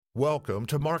Welcome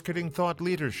to Marketing Thought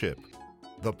Leadership,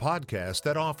 the podcast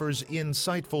that offers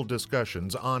insightful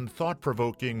discussions on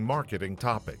thought-provoking marketing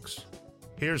topics.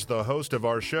 Here's the host of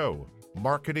our show,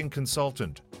 marketing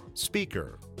consultant,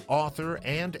 speaker, author,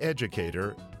 and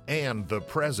educator, and the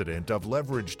president of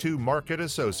Leverage 2 Market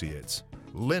Associates,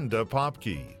 Linda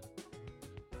Popke.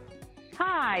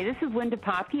 Hi, this is Linda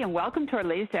Popke, and welcome to our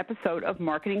latest episode of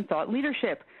Marketing Thought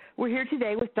Leadership. We're here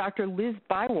today with Dr. Liz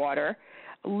Bywater.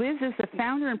 Liz is the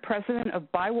founder and president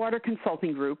of Bywater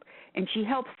Consulting Group, and she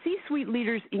helps C-suite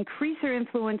leaders increase their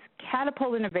influence,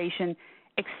 catapult innovation,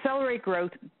 accelerate growth,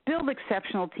 build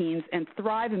exceptional teams, and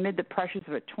thrive amid the pressures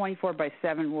of a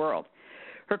 24/7 world.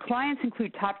 Her clients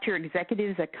include top-tier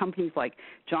executives at companies like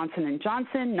Johnson &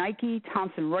 Johnson, Nike,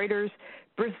 Thomson Reuters,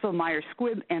 Bristol-Myers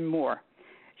Squibb, and more.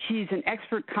 She's an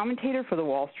expert commentator for the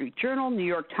Wall Street Journal, New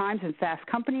York Times, and Fast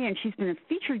Company, and she's been a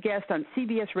featured guest on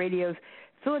CBS Radio's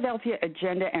Philadelphia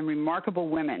Agenda and Remarkable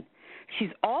Women. She's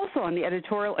also on the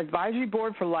editorial advisory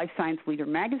board for Life Science Leader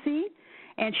magazine,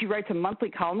 and she writes a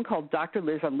monthly column called Dr.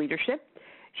 Liz on Leadership.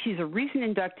 She's a recent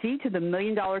inductee to the $1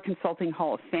 Million Consulting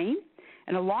Hall of Fame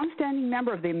and a longstanding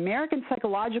member of the American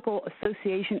Psychological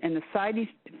Association and the Society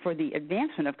for the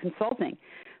Advancement of Consulting.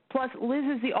 Plus, Liz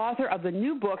is the author of the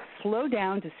new book, Slow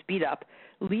Down to Speed Up,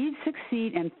 Lead,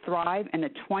 Succeed, and Thrive in a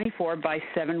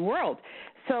 24/7 World.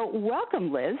 So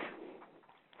welcome, Liz.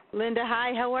 Linda,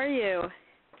 hi, how are you?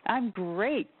 I'm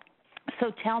great.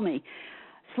 So tell me,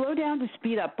 slow down to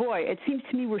speed up. Boy, it seems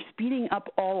to me we're speeding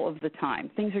up all of the time.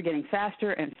 Things are getting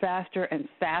faster and faster and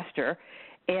faster,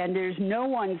 and there's no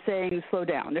one saying slow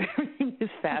down. Everything is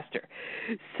faster.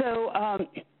 So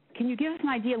can you give us an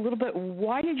idea a little bit,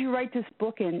 why did you write this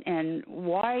book, and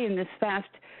why in this fast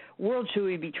world should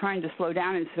we be trying to slow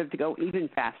down instead of to go even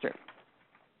faster?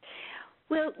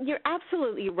 Well, you're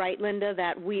absolutely right, Linda,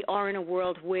 that we are in a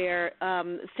world where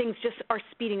things just are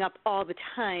speeding up all the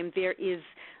time. There is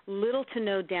little to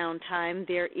no downtime.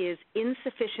 There is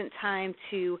insufficient time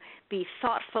to be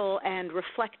thoughtful and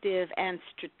reflective and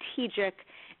strategic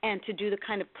and to do the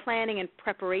kind of planning and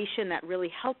preparation that really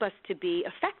help us to be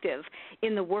effective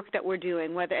in the work that we're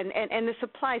doing. And this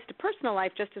applies to personal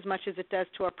life just as much as it does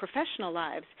to our professional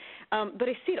lives. But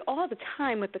I see it all the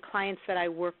time with the clients that I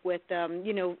work with,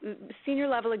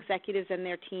 senior-level executives and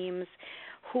their teams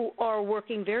who are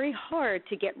working very hard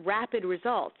to get rapid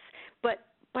results. But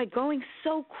by going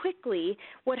so quickly,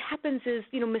 what happens is,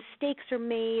 mistakes are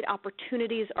made,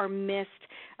 opportunities are missed,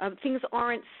 things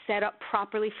aren't set up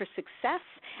properly for success,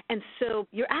 and so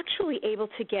you're actually able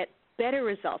to get better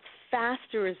results,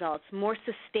 faster results, more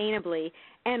sustainably,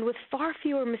 and with far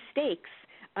fewer mistakes.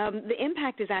 The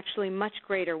impact is actually much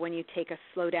greater when you take a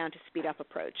slow down to speed up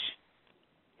approach.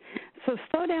 So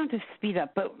slow down to speed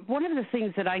up, but one of the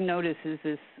things that I notice is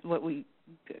this, what we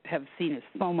have seen as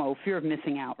FOMO, fear of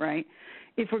missing out, right?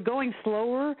 If we're going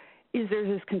slower, is there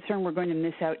this concern we're going to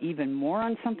miss out even more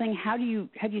on something? How do you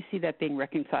see that being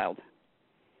reconciled?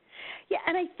 Yeah,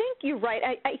 and I think you're right.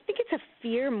 I think it's a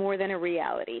fear more than a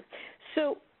reality.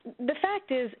 So the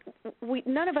fact is,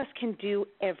 none of us can do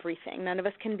everything. None of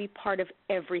us can be part of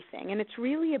everything. And it's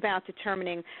really about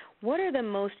determining what are the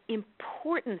most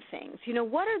important things.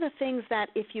 What are the things that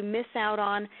if you miss out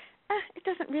on, it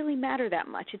doesn't really matter that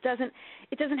much. It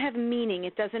doesn't have meaning.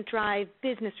 It doesn't drive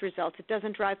business results. It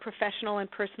doesn't drive professional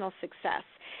and personal success.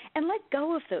 And let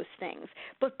go of those things.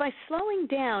 But by slowing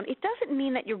down, it doesn't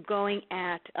mean that you're going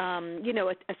at,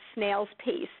 a snail's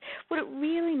pace. What it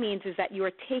really means is that you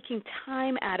are taking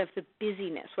time out of the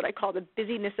busyness, what I call the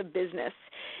busyness of business,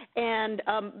 and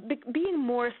being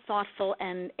more thoughtful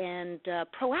and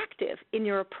proactive in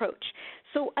your approach.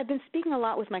 So I've been speaking a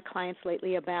lot with my clients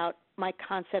lately about my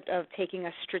concept of taking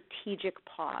a strategic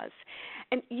pause.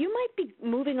 And you might be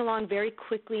moving along very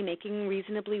quickly, making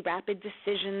reasonably rapid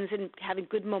decisions and having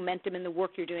good momentum in the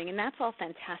work you're doing, and that's all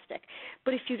fantastic.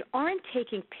 But if you aren't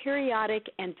taking periodic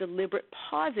and deliberate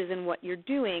pauses in what you're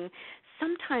doing,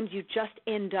 sometimes you just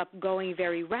end up going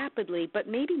very rapidly, but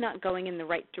maybe not going in the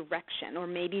right direction, or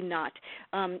maybe not,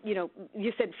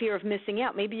 you said fear of missing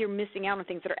out. Maybe you're missing out on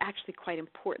things that are actually quite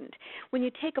important. When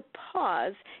you take a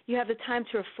pause, you have the time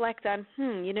to reflect on,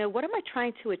 what am I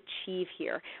trying to achieve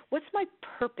here? What's my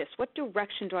purpose? What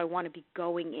direction do I want to be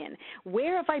going in?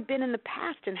 Where have I been in the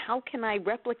past, and how can I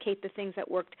replicate the things that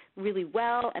worked really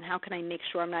well, and how can I make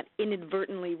sure I'm not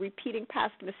inadvertently repeating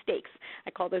past mistakes? I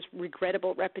call those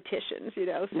regrettable repetitions. So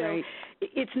right.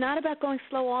 It's not about going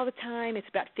slow all the time. It's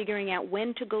about figuring out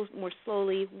when to go more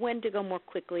slowly, when to go more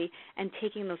quickly, and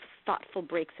taking those thoughtful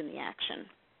breaks in the action.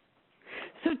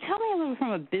 So tell me a little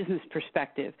from a business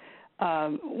perspective.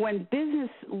 When business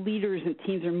leaders and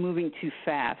teams are moving too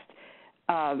fast,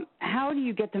 how do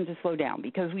you get them to slow down?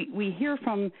 Because we hear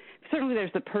from, certainly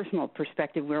there's the personal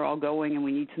perspective, we're all going and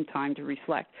we need some time to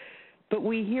reflect. But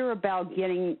we hear about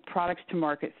getting products to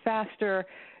market faster,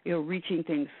 reaching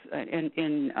things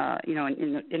in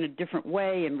a different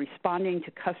way and responding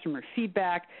to customer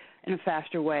feedback in a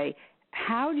faster way.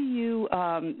 How do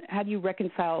you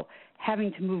reconcile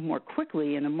having to move more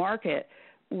quickly in the market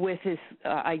with this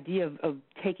idea of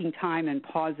taking time and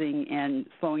pausing and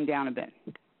slowing down a bit?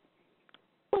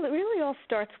 Well, it really all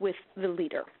starts with the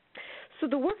leader. So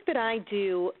the work that I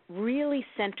do really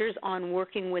centers on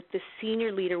working with the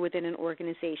senior leader within an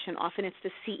organization. Often it's the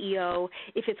CEO.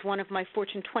 If it's one of my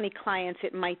Fortune 20 clients,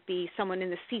 it might be someone in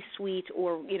the C-suite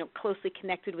or, closely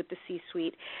connected with the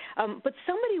C-suite. But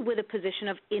somebody with a position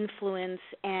of influence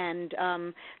and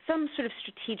some sort of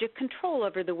strategic control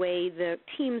over the way the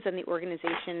teams and the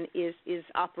organization is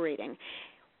operating.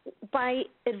 By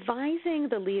advising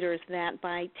the leaders that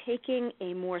by taking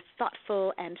a more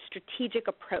thoughtful and strategic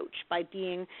approach, by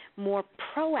being more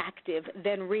proactive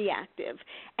than reactive,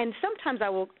 and sometimes I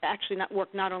will actually not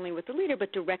work not only with the leader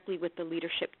but directly with the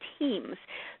leadership teams,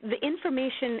 the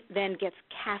information then gets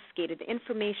cascaded, the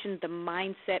information, the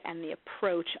mindset, and the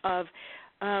approach of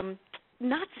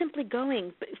not simply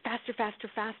going faster, faster,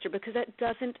 faster, because that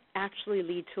doesn't actually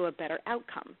lead to a better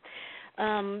outcome.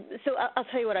 So I'll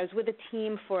tell you what, I was with a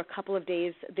team for a couple of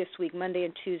days this week, Monday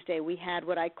and Tuesday. We had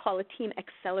what I call a team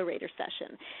accelerator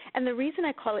session. And the reason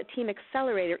I call it team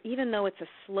accelerator, even though it's a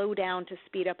slow down to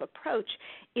speed up approach,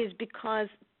 is because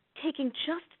taking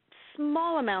just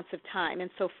small amounts of time, and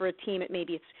so for a team,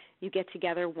 maybe you get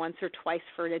together once or twice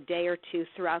for a day or two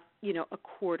throughout, a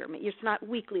quarter. It's not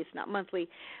weekly, it's not monthly,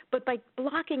 but by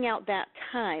blocking out that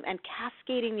time and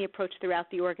cascading the approach throughout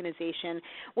the organization,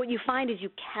 what you find is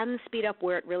you can speed up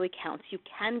where it really counts. You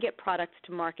can get products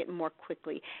to market more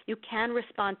quickly. You can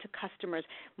respond to customers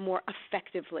more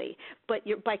effectively. But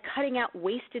by cutting out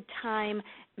wasted time,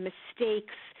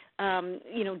 mistakes,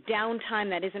 downtime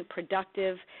that isn't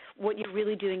productive, what you're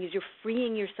really doing is you're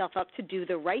freeing yourself up to do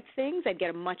the right things and get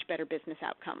a much better business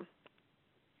outcome.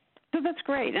 So that's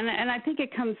great, and I think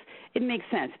it makes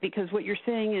sense, because what you're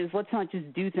saying is let's not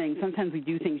just do things. Sometimes we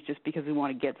do things just because we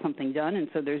want to get something done, and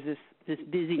so there's this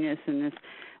busyness and this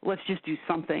let's just do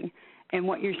something. And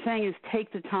what you're saying is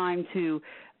take the time to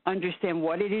understand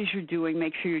what it is you're doing,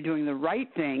 make sure you're doing the right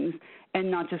things, and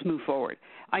not just move forward.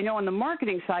 I know on the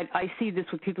marketing side, I see this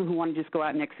with people who want to just go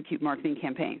out and execute marketing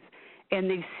campaigns. And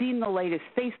they've seen the latest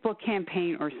Facebook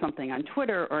campaign or something on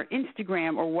Twitter or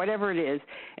Instagram or whatever it is,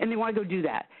 and they want to go do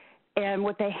that. And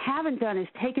what they haven't done is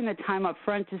taken the time up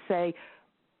front to say,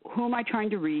 who am I trying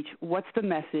to reach? What's the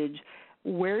message?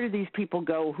 Where do these people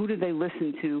go? Who do they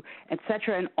listen to, et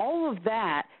cetera? And all of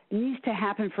that needs to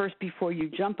happen first before you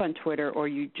jump on Twitter or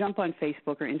you jump on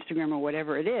Facebook or Instagram or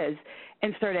whatever it is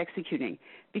and start executing.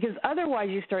 Because otherwise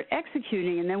you start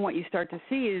executing, and then what you start to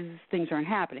see is things aren't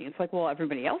happening. It's like, well,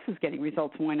 everybody else is getting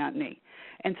results, why not me?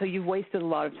 And so you've wasted a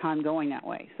lot of time going that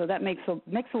way. So that makes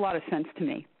a lot of sense to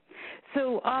me.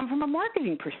 So from a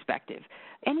marketing perspective,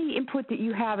 any input that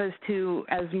you have as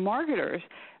marketers,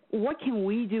 what can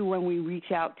we do when we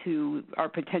reach out to our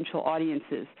potential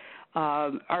audiences?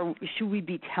 Should we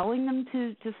be telling them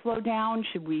to slow down?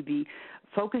 Should we be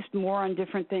focused more on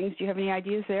different things? Do you have any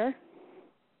ideas there?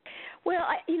 Well,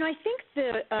 I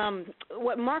think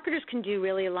what marketers can do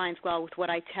really aligns well with what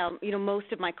I tell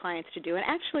most of my clients to do. And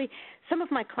actually, some of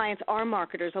my clients are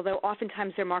marketers, although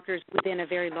oftentimes they're marketers within a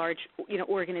very large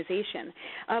organization.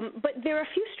 But there are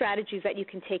a few strategies that you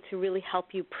can take to really help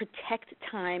you protect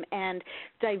time and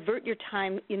divert your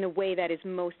time in a way that is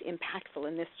most impactful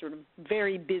in this sort of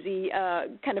very busy,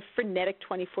 kind of frenetic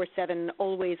 24/7,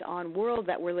 always-on world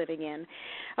that we're living in.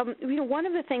 One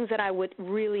of the things that I would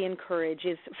really encourage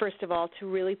is, first of all, to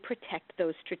really protect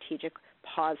those strategic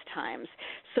pause times.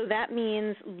 So that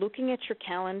means looking at your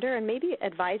calendar and maybe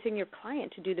advising your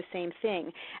client to do the same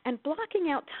thing, and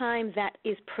blocking out time that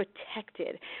is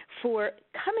protected for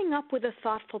coming up with a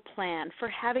thoughtful plan, for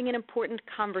having an important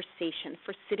conversation,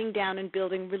 for sitting down and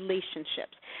building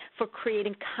relationships, for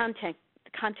creating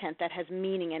content that has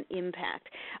meaning and impact,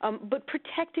 but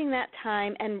protecting that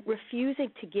time and refusing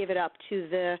to give it up to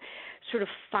the sort of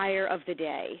fire of the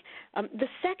day. The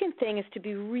second thing is to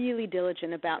be really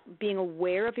diligent about being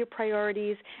aware of your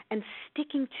priorities and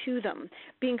sticking to them,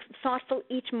 being thoughtful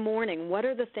each morning. What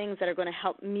are the things that are going to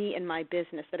help me in my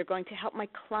business, that are going to help my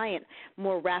client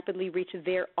more rapidly reach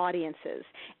their audiences?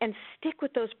 And stick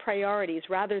with those priorities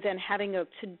rather than having a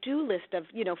to-do list of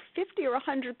 50 or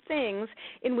 100 things,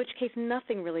 in which case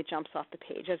nothing really jumps off the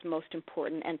page as most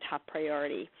important and top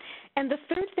priority. And the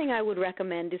third thing I would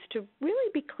recommend is to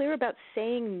really be clear about about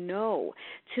saying no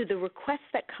to the requests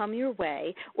that come your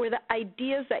way or the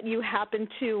ideas that you happen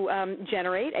to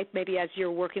generate, maybe as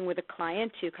you're working with a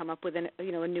client to come up with a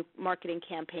new marketing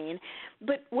campaign.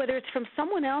 But whether it's from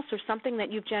someone else or something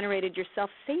that you've generated yourself,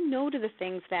 say no to the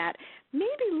things that maybe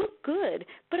look good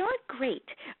but aren't great.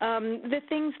 The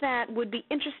things that would be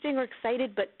interesting or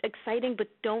exciting but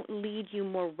don't lead you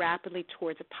more rapidly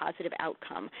towards a positive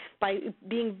outcome. By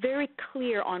being very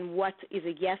clear on what is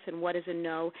a yes and what is a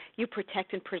no, you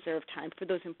protect and preserve time for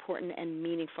those important and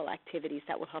meaningful activities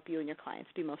that will help you and your clients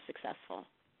be most successful.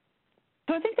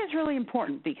 So I think that's really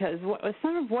important because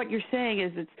some of what you're saying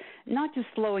is it's not just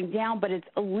slowing down, but it's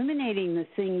eliminating the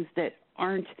things that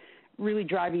aren't really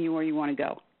driving you where you want to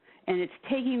go. And it's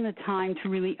taking the time to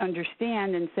really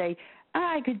understand and say,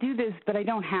 I could do this, but I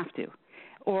don't have to.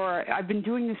 Or I've been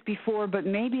doing this before, but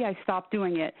maybe I stop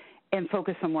doing it and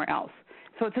focus somewhere else.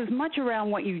 So it's as much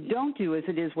around what you don't do as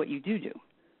it is what you do.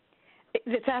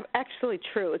 It's actually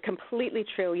true, completely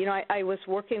true. I was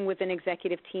working with an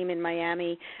executive team in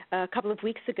Miami a couple of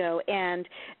weeks ago, and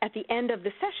at the end of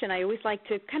the session, I always like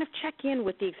to kind of check in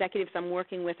with the executives I'm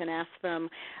working with and ask them,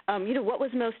 what was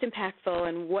most impactful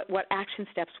and what action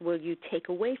steps will you take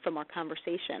away from our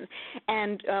conversation?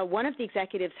 And one of the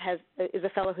executives is a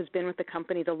fellow who's been with the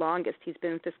company the longest. He's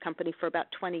been with this company for about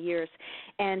 20 years,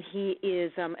 and he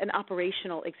is an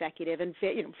operational executive and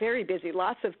very busy,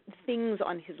 lots of things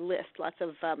on his list, lots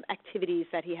of activities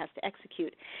that he has to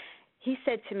execute. He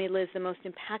said to me, Liz, the most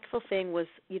impactful thing was,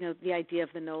 the idea of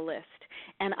the no list.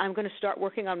 And I'm going to start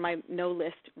working on my no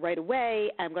list right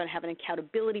away. I'm going to have an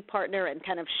accountability partner and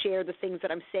kind of share the things that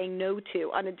I'm saying no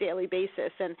to on a daily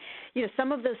basis. And,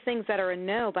 some of those things that are a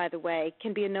no, by the way,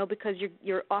 can be a no because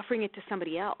you're offering it to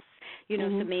somebody else.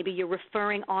 So maybe you're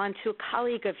referring on to a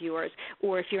colleague of yours,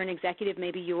 or if you're an executive,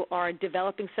 maybe you are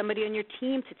developing somebody on your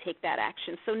team to take that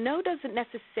action. So no doesn't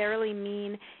necessarily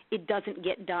mean it doesn't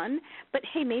get done, but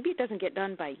hey, maybe it doesn't get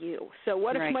done by you. So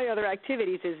what if my other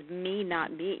activities is me,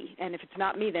 not me? And if it's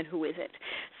not me, then who is it?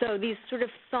 So these sort of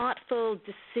thoughtful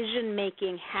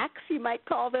decision-making hacks, you might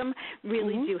call them,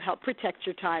 really do help protect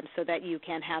your time so that you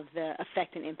can have the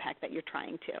effect and impact that you're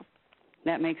trying to.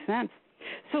 That makes sense.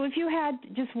 So if you had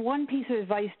just one piece of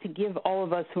advice to give all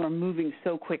of us who are moving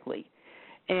so quickly,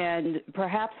 and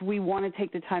perhaps we want to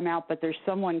take the time out, but there's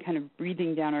someone kind of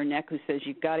breathing down our neck who says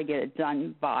you've got to get it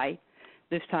done by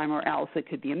this time or else. It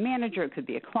could be a manager, it could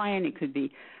be a client, it could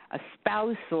be a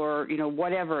spouse or,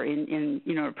 whatever in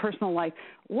a personal life.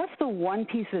 What's the one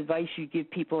piece of advice you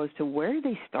give people as to where do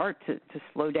they start to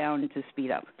slow down and to speed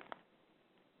up?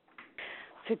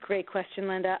 That's a great question,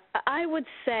 Linda. I would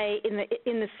say in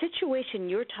the situation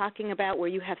you're talking about where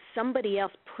you have somebody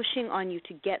else pushing on you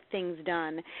to get things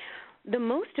done, the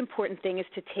most important thing is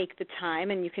to take the time,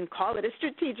 and you can call it a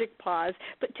strategic pause,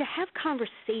 but to have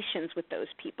conversations with those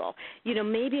people.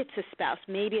 Maybe it's a spouse,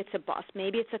 maybe it's a boss,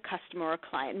 maybe it's a customer or a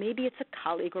client, maybe it's a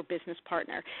colleague or business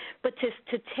partner. But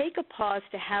to take a pause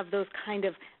to have those kind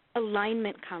of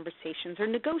alignment conversations or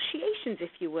negotiations, if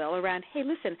you will, around, hey,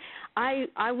 listen,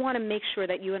 I want to make sure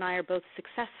that you and I are both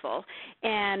successful,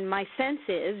 and my sense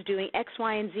is doing X,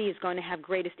 Y, and Z is going to have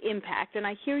greatest impact, and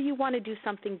I hear you want to do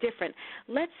something different.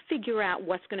 Let's figure out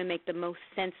what's going to make the most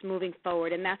sense moving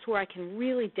forward, and that's where I can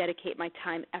really dedicate my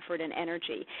time, effort, and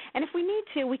energy. And if we need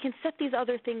to, we can set these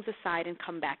other things aside and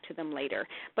come back to them later.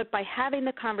 But by having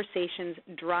the conversations,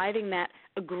 driving that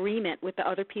agreement with the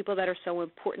other people that are so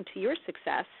important to your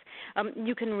success,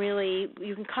 you can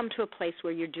come to a place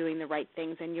where you're doing the right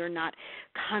things and you're not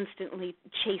constantly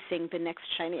chasing the next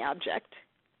shiny object.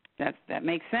 That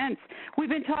makes sense. We've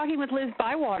been talking with Liz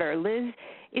Bywater. Liz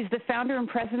is the founder and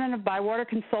president of Bywater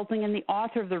Consulting and the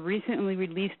author of the recently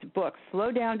released book,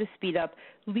 Slow Down to Speed Up,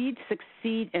 Lead,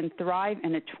 Succeed, and Thrive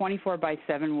in a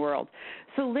 24/7 World.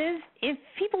 So, Liz, if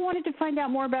people wanted to find out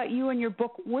more about you and your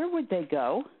book, where would they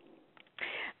go?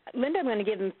 Linda, I'm going to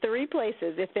give them 3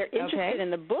 places. If they're interested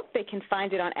in the book, they can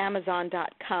find it on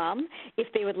Amazon.com.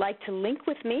 If they would like to link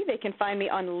with me, they can find me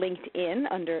on LinkedIn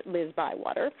under Liz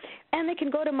Bywater. And they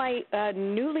can go to my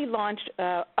newly launched,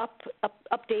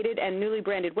 updated, and newly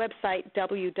branded website,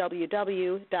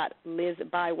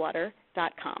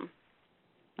 www.lizbywater.com.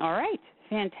 All right.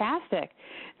 Fantastic.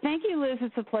 Thank you, Liz.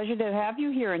 It's a pleasure to have you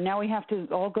here. And now we have to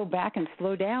all go back and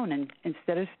slow down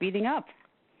instead of speeding up.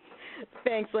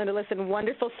 Thanks, Linda. Listen,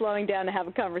 wonderful slowing down to have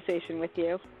a conversation with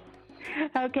you.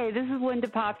 Okay, this is Linda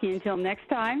Popke. Until next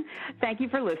time, thank you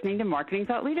for listening to Marketing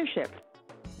Thought Leadership.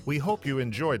 We hope you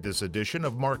enjoyed this edition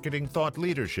of Marketing Thought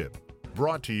Leadership,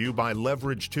 brought to you by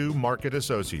Leverage 2 Market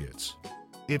Associates.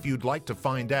 If you'd like to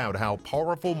find out how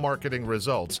powerful marketing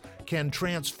results can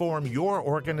transform your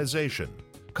organization,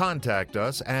 Contact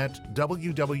us at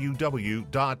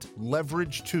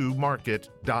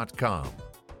www.leverage2market.com.